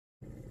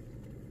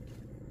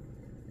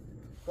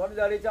Con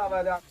giờ đi chợ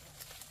về được.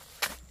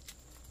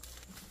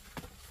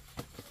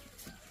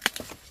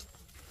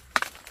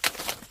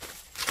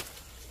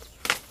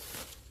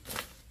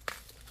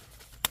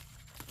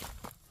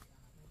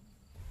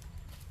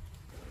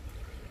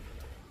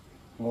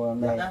 Ngồi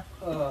hôm nay.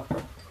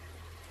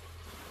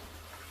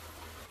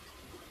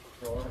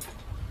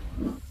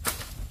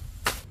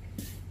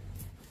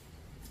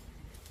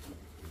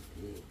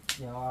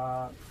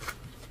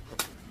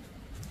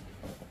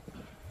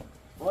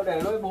 Bố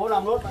để lối bố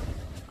làm nốt.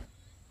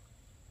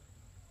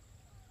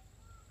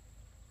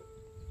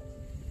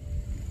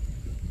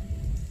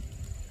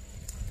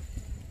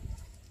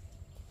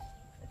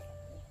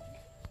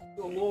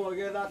 Ngô ở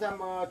kia ra xem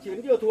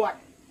chiến chưa thu hoạch.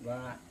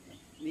 Vâng.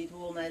 Đi thu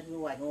hôm nay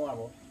thu hoạch ngô à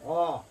bố?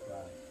 Vâng.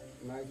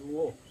 Nay thu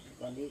ngô.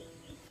 Con đi.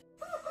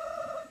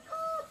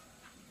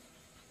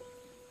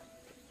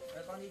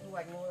 Đấy, con đi thu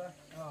hoạch ngô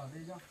thôi. Đi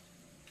cho.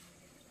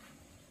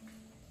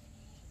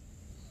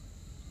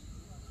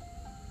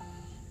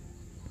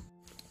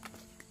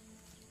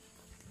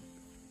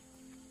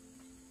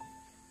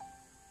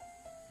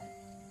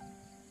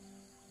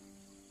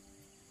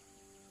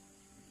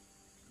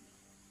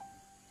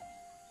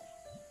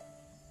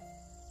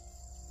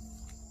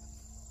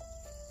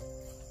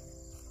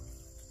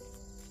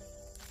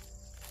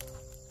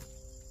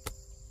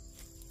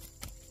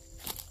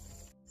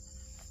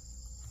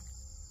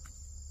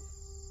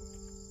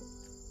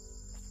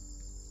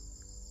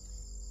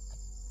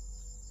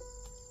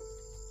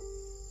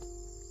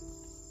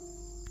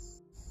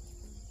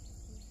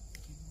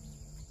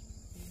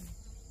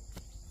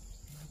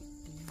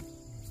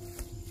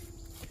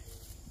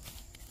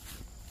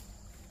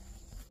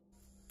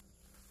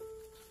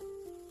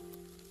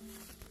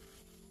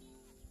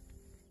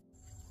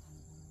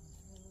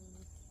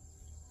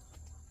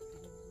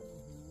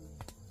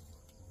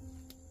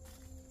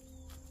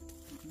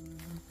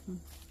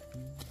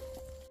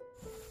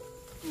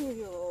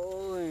 Ôi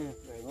ôi,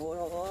 để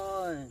ngô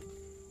thôi.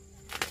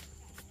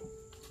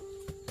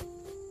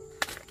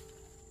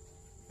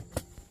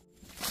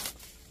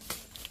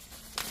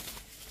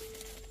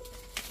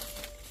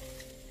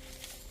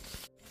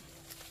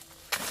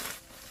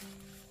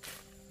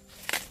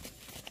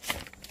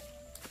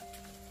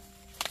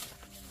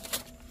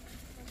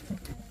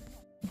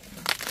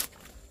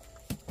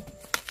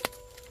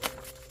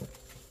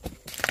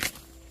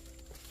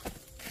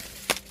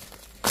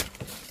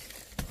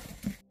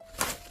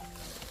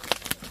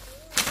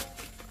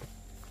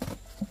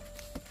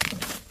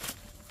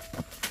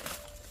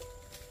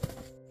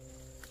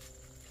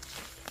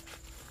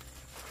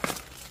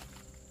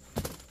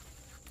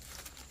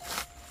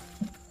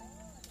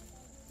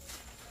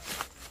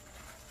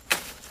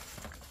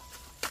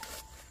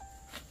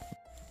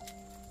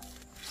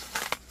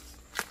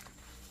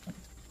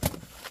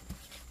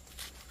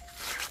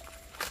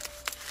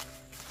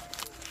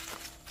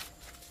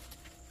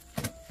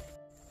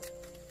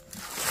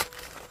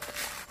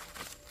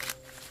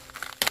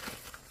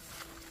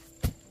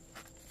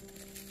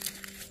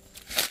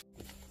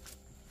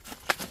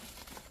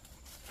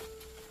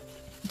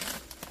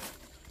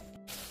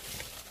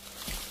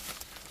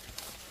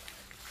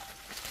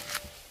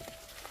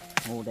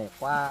 Ngô đẹp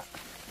quá.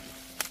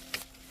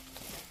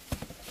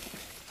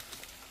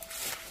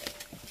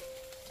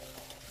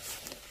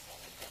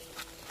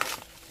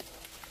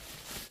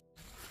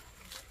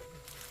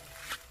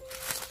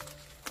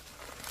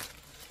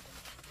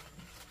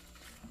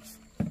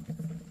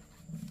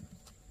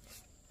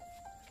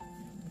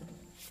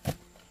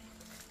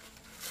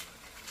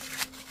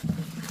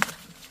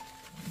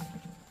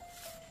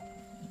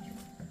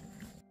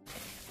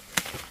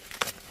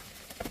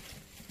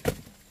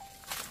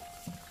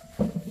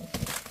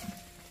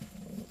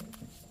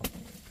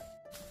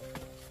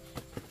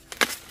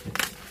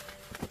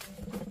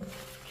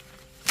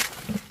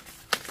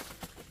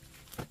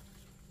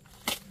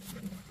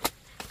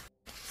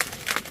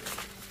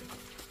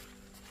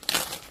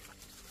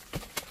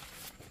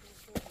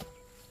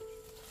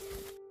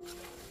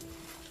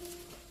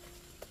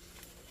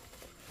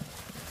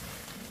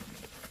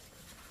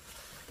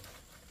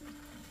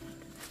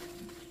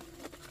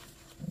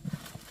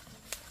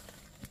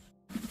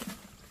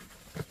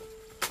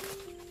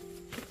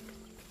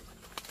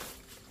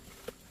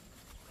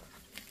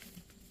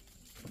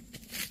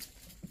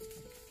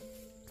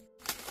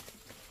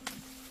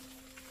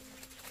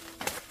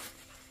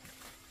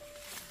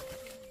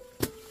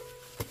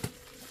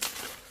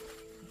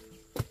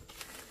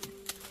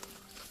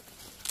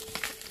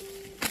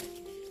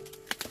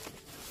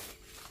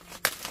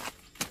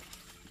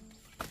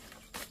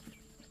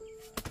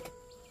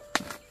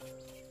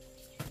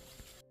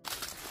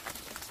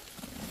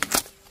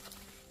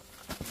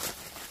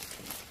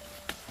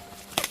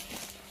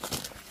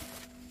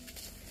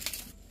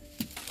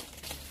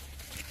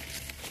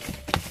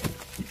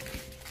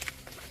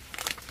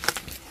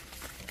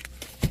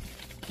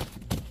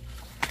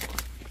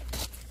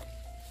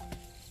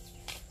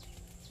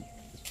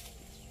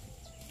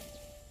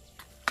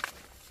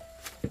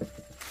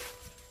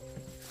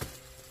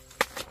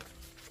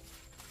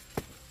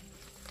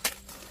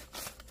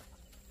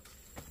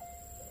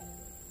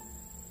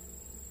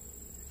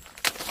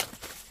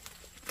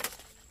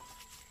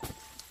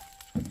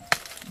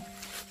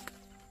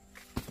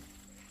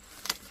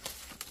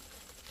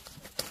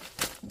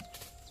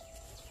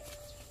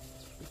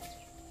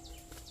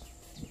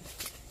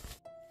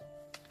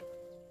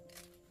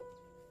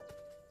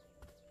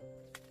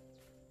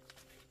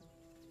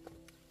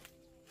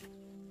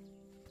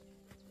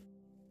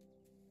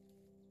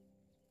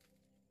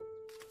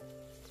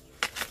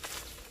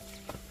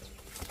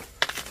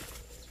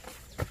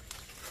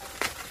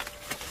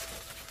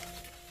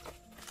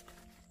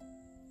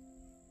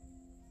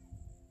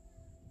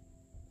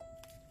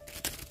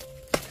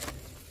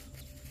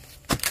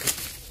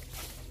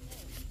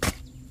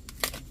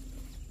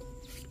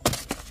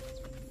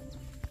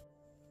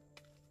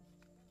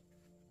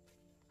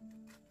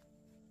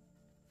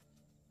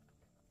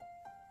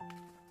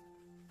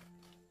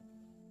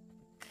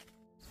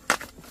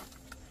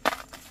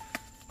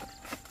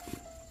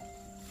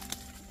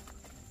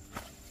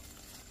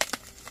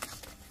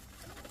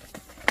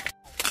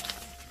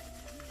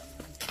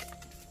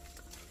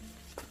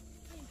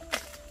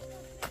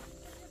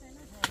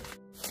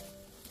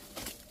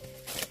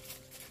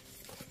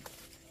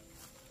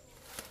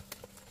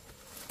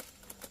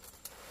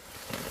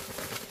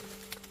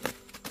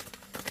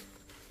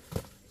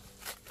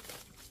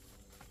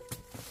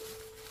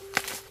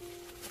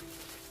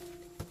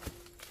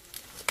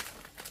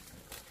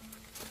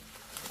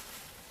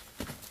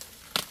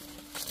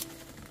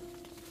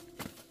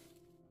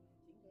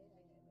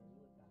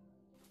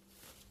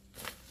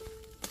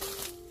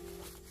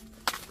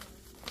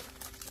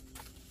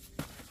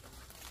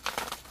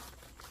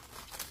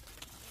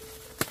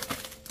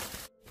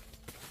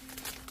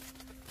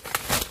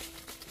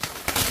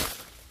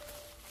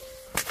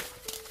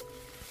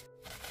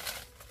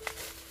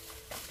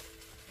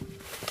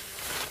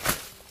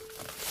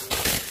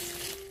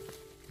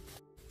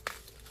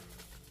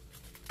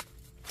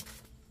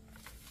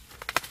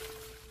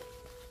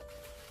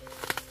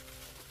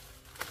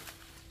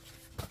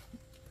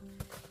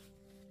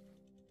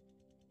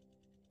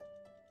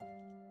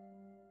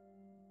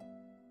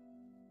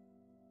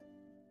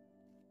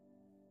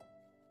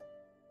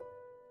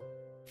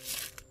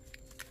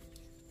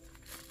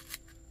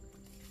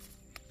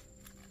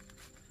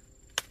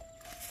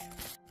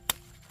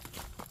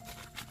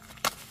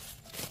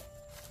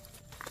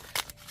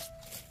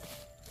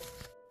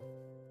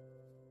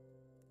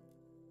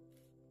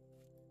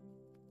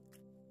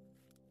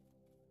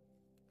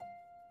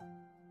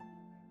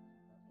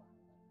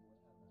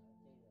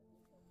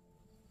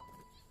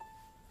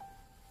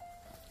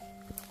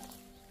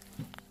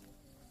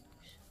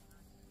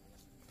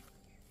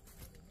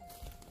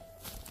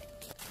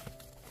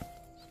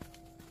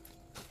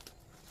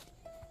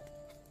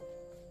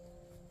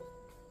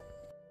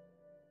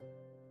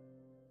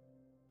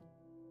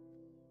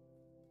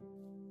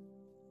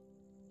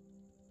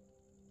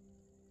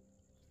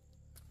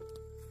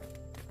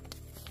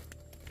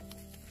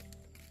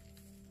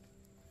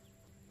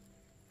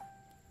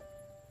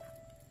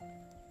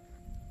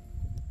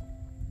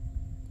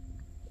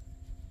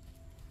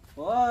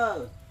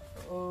 Ôi.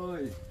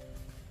 Ôi.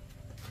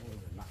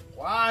 Nặng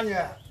quá nhỉ.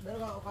 Đỡ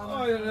gạo con.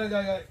 Ôi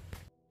trời ơi.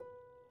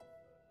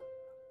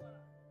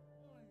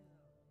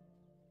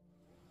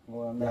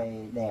 Ngôi hôm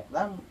nay đẹp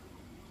lắm.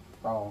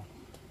 Còn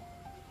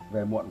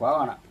Về muộn quá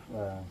con ạ.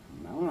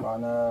 nắng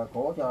còn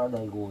cố cho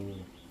đầy gùi.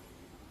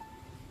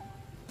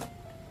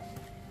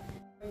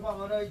 Anh Hoàng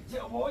ở đây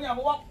triệu bố nhà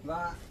bố bóc.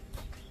 Dạ.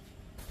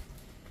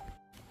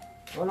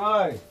 Con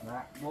ơi,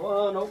 Dạ.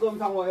 bố nấu cơm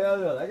xong rồi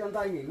rửa lấy chân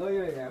tay nghỉ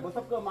ngơi để bố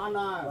sắp cơm ăn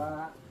này.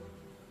 Dạ.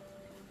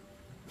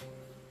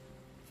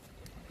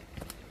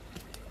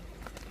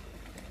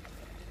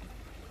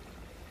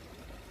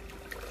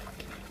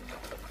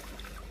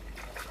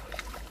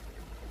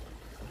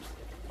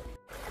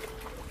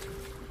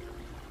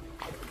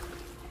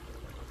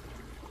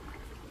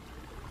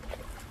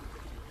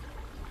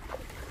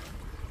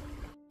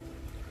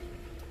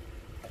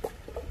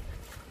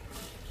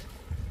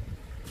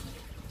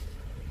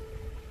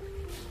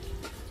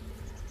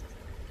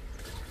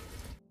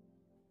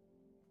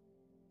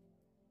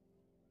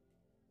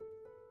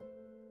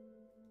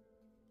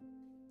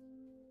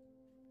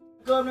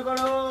 Cơm đi con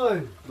ơi.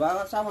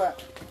 Vâng, xong rồi ạ.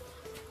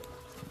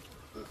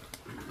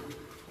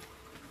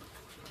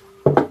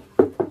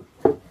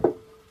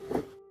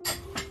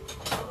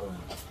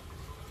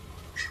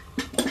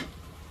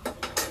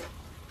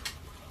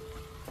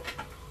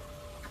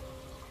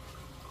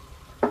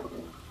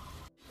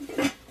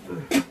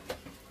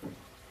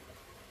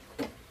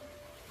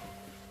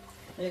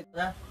 Đi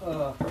ra.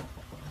 Rồi.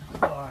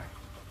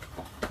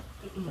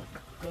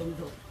 Cơm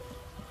rồi.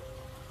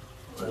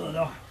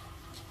 Rồi.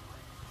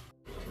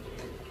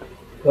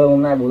 Cơm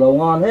hôm nay bù lầu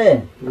ngon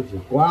thế. Nó chỉ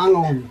quá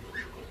ngon.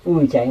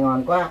 Ui chảy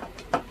ngon quá.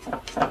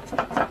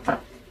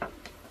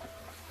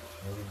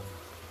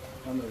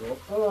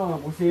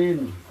 Bố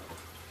xin.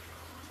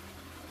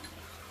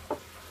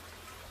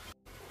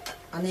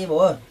 Ăn đi bố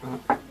ơi.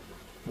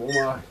 Bố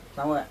mời.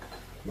 Xong rồi ạ.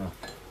 Vâng.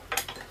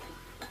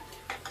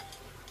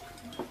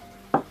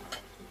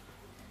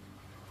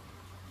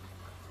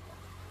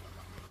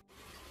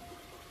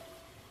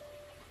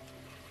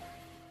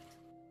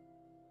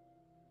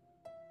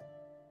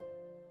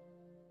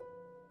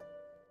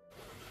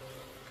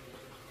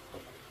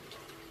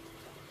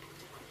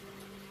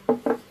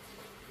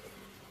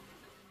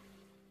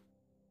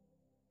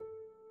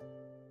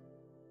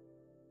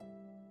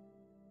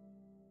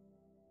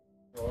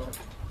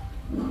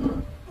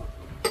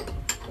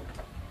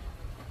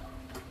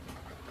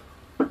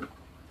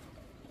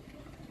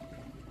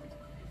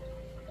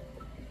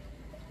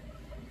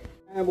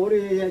 Bố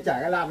đi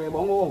trải cái lạp về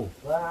bó ngô.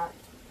 Vâng.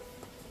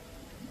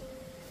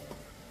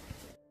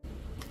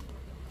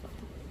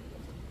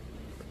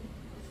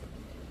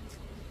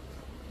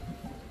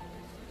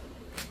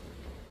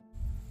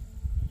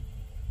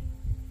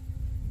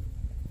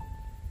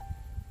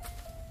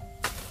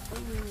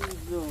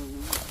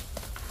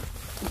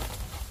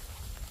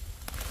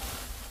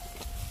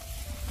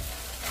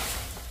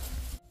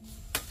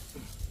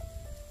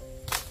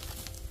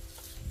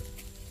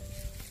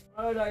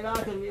 Ơi đẩy ra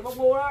chuẩn bị bóc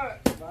ngô đấy.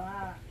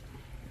 Vâng.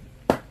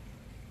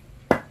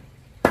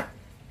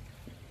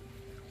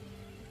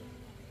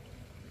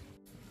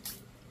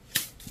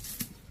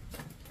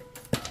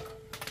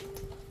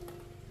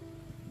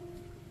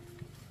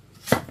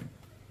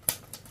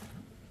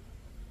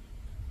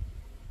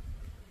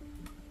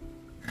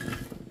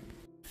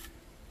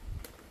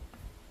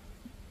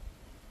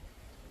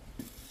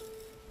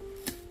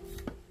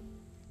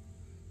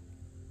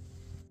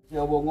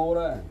 Chiều bồ ngô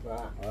đây.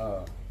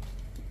 Vâng.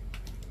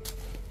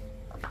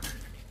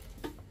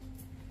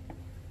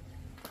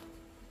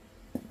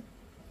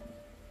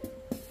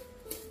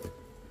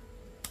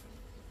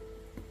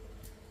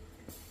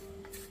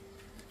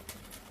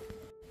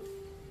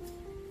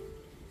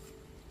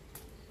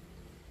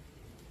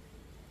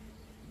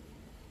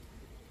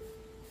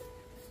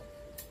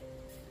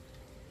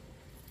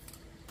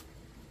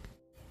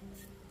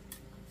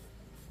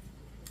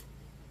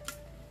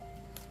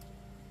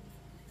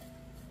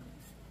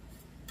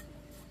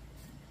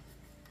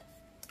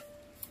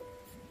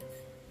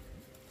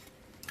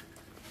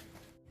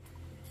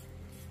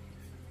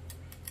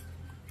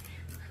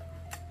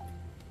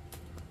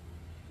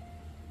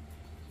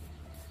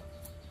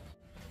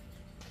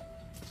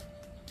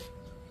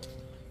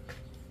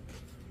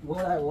 Ngô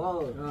đây bố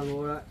ơi.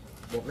 Ngô đấy.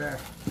 Bột đây.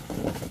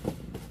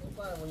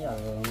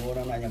 Ngô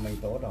năm nay nhà mình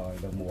tốt rồi,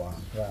 được mùa.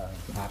 Vâng.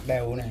 Hạt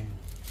đều này.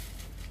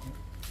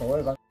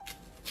 Tối con.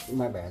 Cái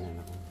mai bẻ này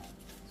nó.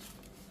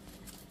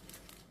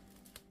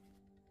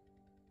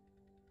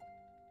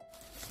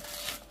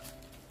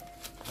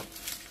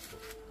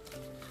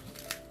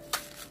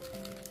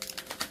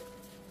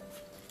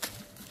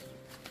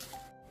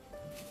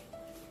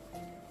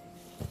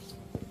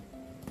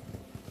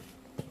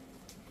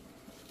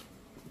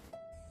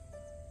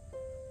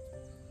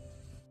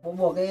 Bố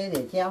buộc cái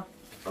để treo.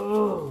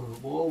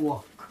 Bố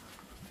buộc.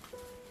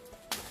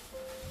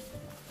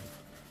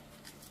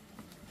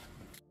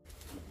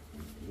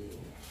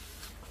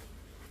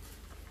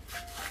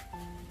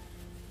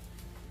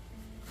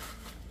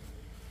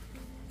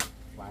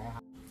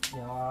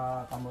 Rồi.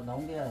 còn một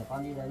đống kia để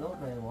con đi lấy lốt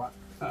về bố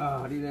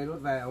ạ. Đi đây đốt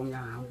về ông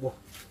nhà không buộc.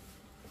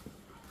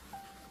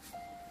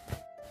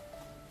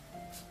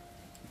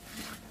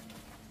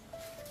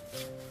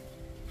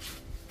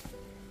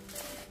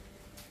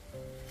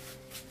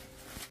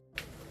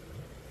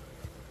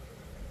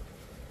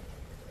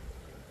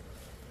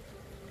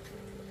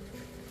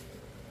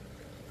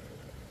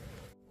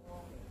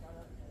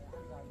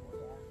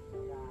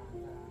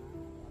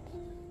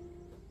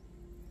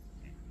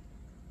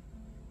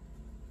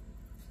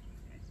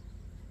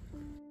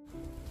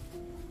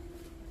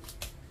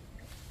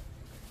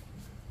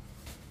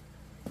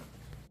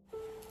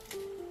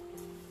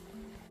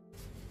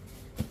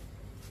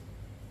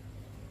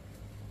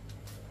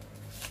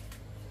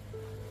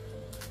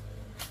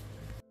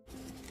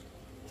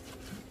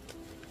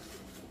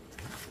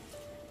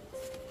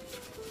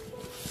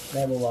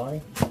 Đây bố bó đi.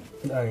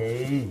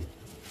 Đấy.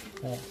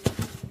 Đây.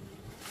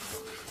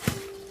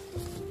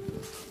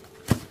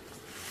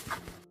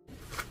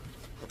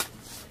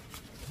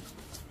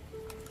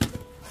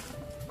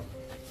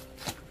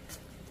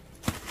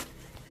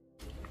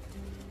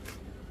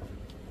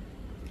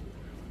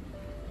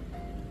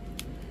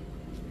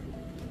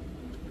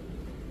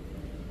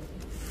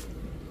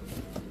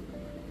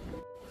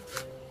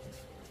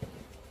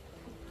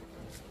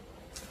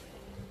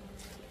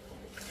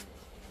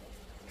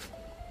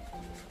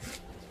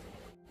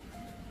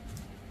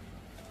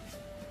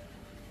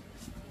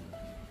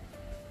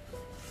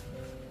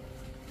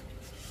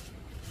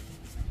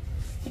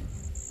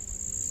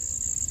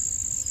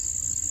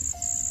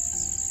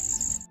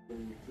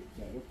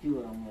 Trẻ lúc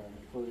trưa mà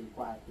tôi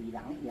qua tí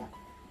đắng vậy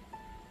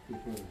từ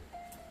từ.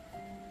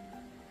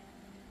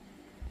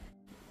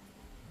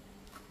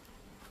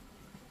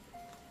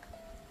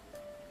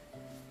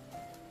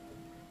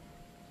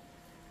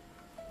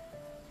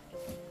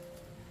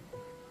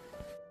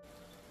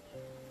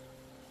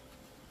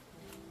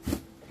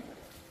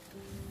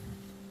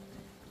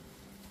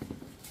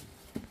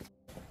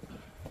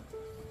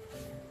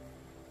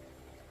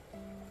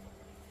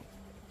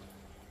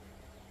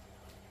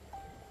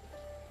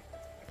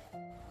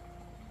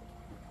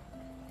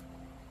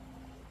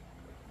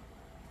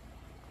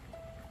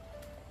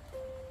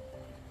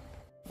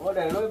 Bố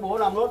để lối bố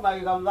làm nốt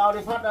mày cầm dao đi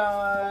phát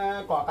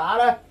quả cá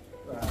đây.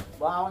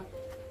 Vào ấy.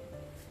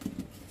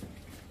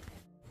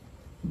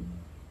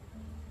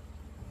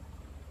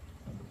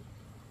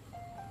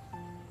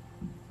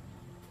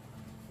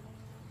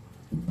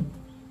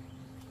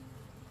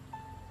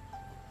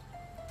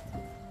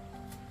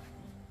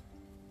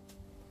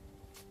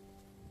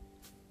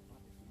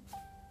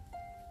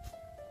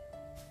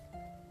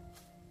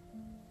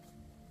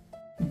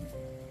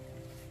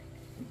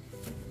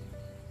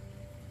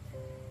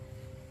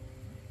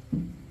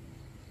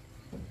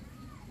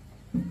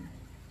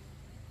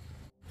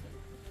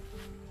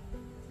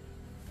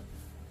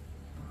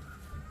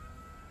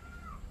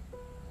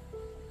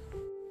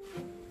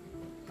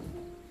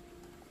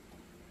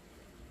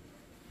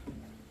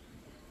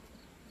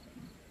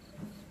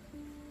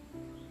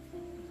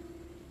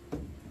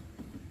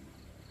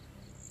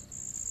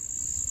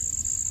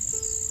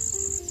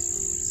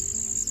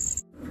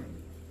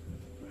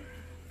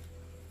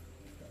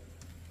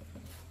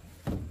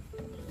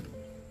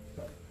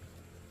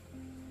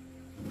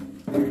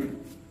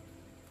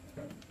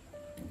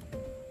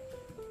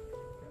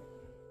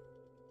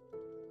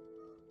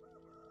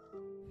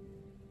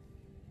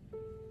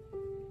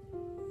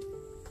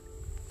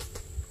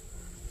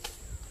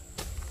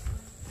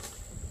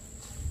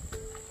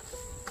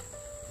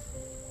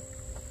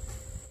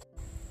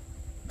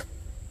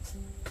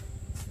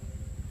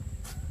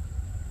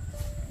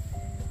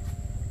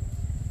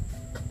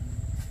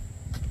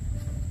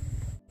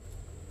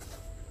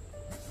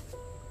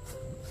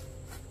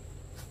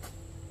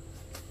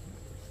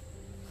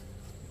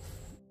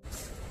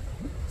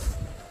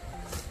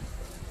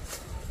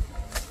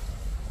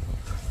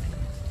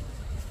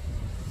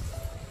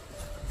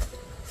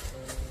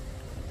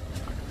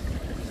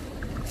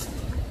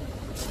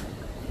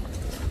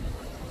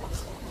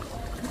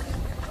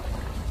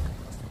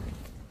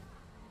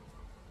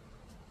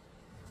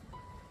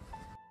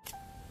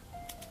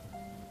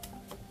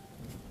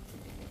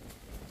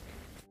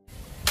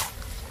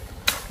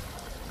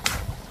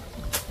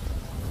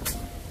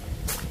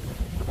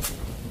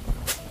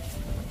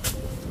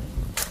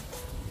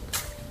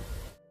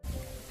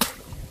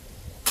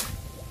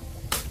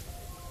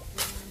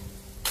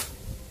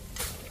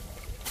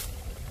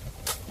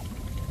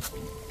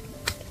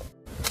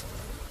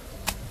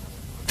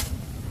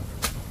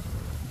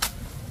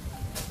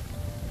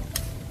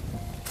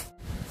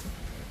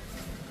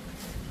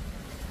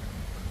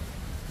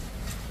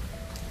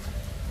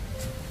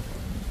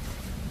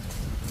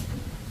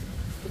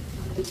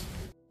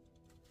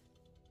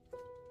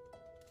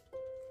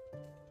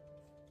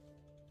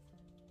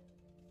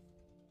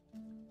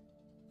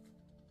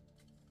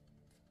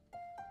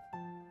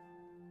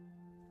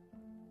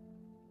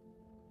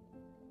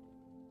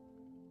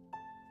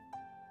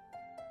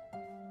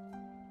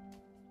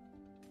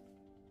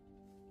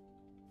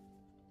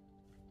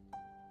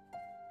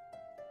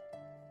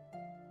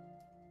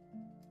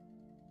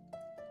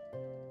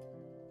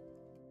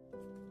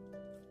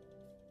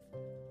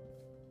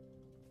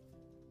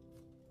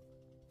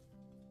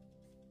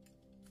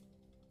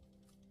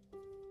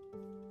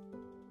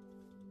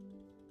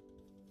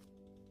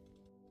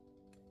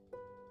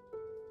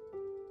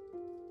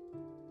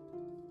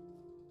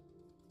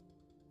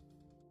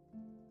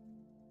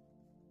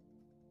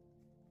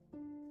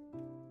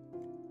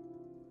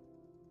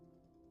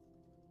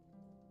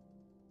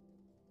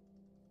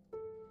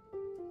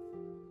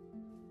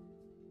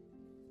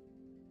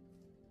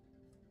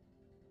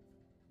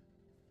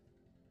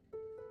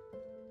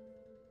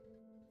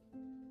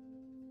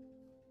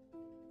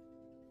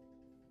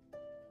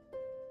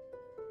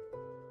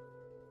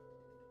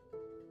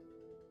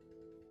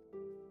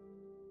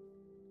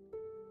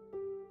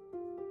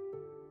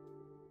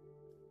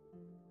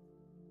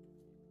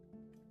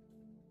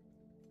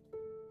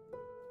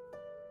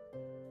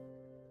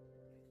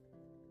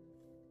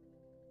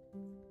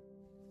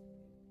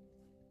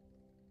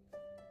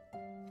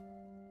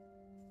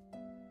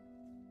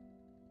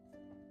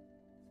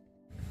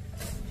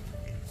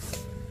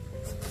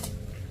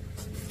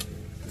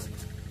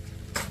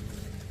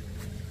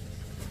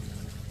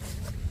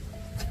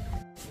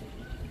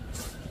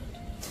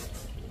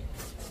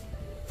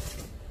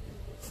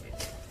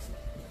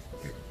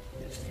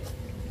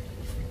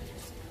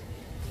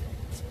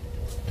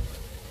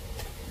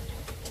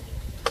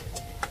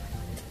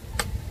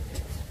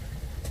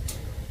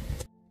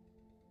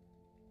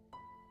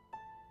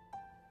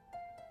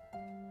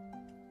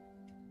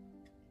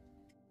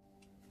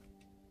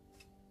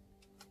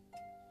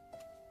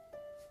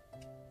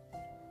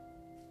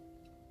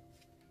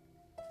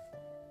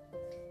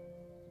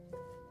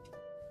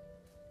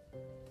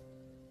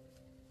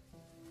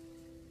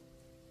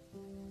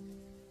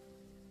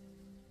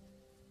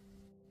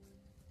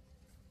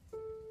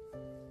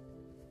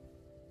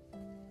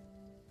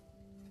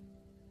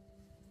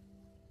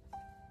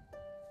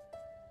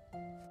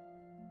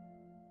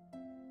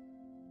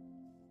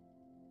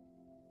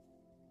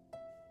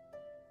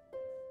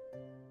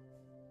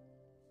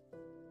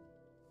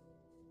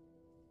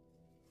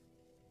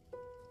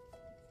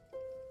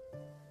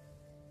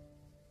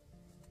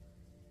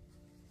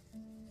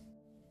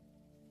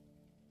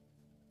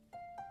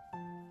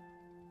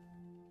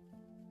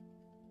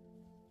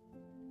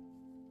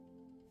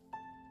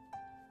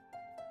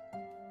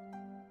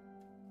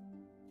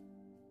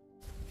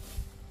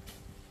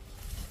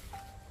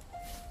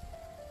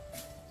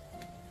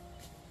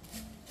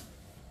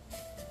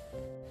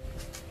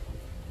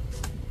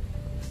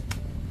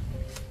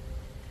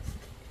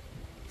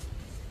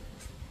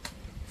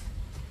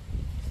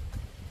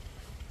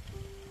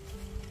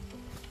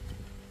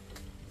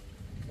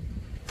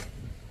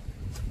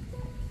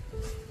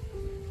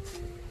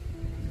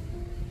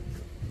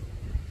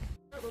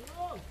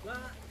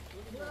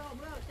 Mưa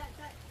rồi, chạy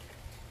chạy.